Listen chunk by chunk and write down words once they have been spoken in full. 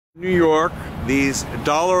New York, these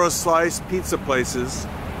dollar a slice pizza places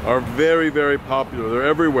are very, very popular. They're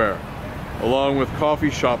everywhere, along with coffee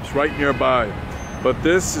shops right nearby. But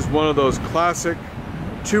this is one of those classic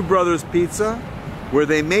Two Brothers pizza where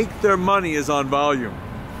they make their money is on volume.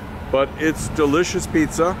 But it's delicious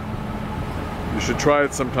pizza. You should try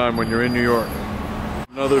it sometime when you're in New York.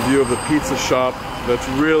 Another view of the pizza shop that's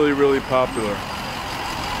really, really popular.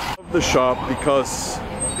 I love the shop because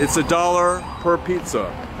it's $1 per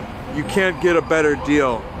pizza. You can't get a better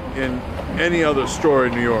deal in any other store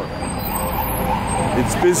in New York.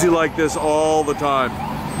 It's busy like this all the time.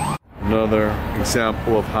 Another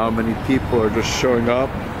example of how many people are just showing up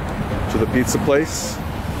to the pizza place.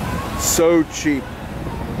 So cheap,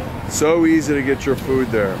 so easy to get your food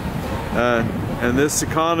there. And this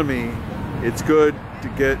economy, it's good to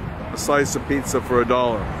get a slice of pizza for $1.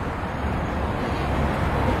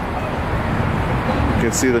 You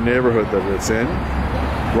can see the neighborhood that it's in,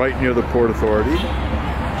 right near the Port Authority.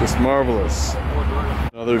 Just marvelous.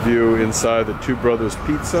 Another view inside the Two Brothers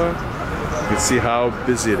Pizza. You can see how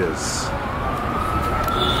busy it is.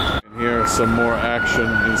 And here some more action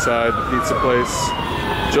inside the pizza place.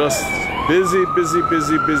 Just busy, busy,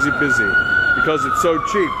 busy, busy, busy. Because it's so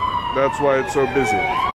cheap, that's why it's so busy.